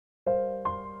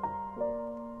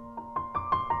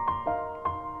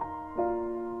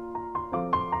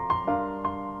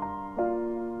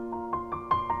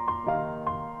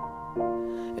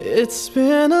It's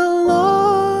been a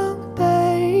long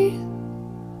day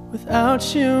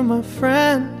without you, my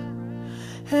friend,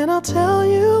 and I'll tell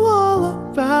you all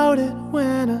about it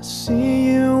when I see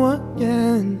you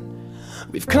again.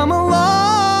 We've come a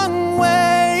long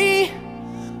way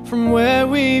from where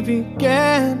we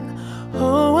began.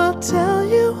 Oh, I'll tell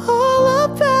you all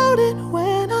about it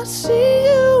when I see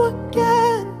you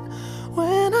again.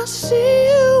 When I see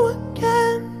you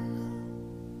again.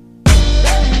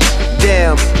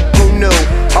 Damn, who knew?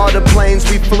 All the planes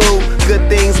we flew, good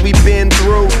things we've been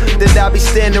through, that I'll be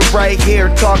standing right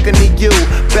here talking to you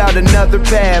about another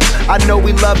path. I know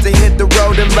we love to hit the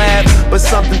road and laugh, but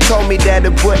something told me that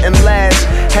it wouldn't last.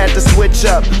 Had to switch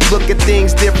up, look at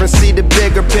things different, see the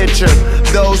bigger picture.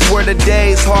 Those were the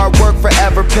days, hard work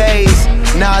forever pays.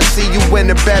 Now I see you in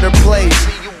a better place.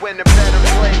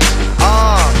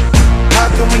 How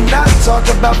can we not talk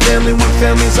about family when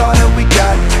family's all that we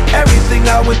got? Everything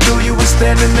I went through, you were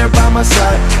standing there by my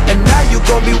side, and now you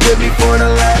gon' be with me for the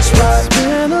last ride. It's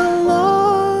been a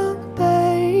long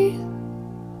day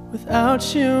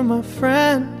without you, my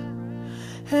friend,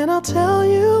 and I'll tell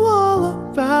you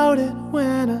all about it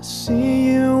when I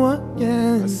see you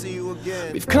again.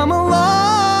 We've come a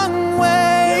long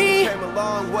way,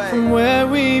 from where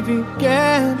we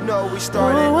began. You know we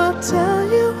started. Oh, I'll tell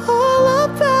you all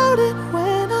about it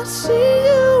when I see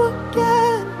you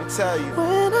again. Let me tell you.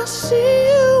 When I see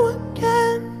you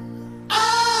again.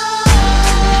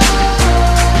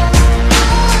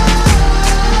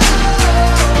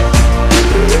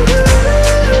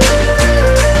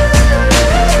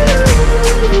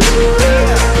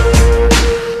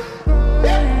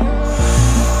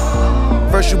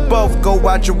 First you both go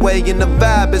out your way and the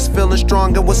vibe is feeling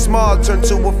strong, and what's small turn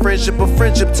to a friendship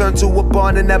turn to a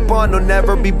bond, and that bond will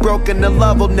never be broken, the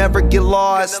love will never get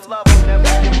lost.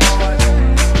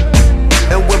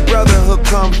 And when brotherhood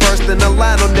come first, then the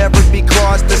line will never be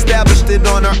crossed. Established it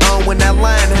on our own when that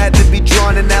line had to be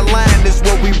drawn, and that line is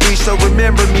what we reach, so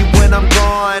remember me when I'm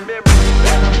gone.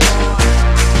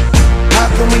 How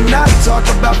can we not talk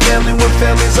about family when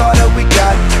family's all that we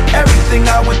got? Everything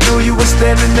I went through, you were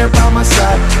standing there by my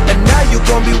side, and now you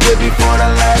gon' be with me for the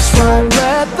last ride.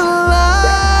 Let the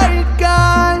light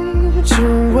guide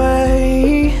your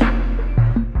way,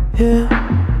 yeah.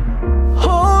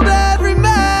 Hold every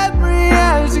memory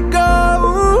as you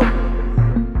go,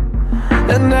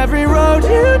 and every road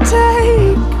you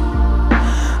take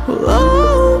will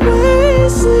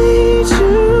always lead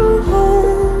you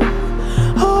home.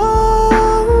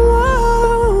 Oh,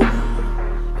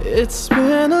 it's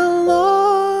been a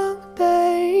long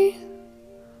day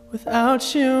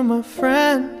without you, my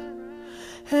friend,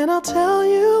 and I'll tell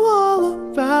you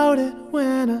all about it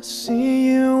when I see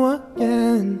you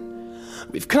again.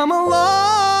 We've come a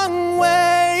long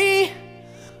way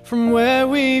from where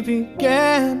we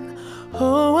began.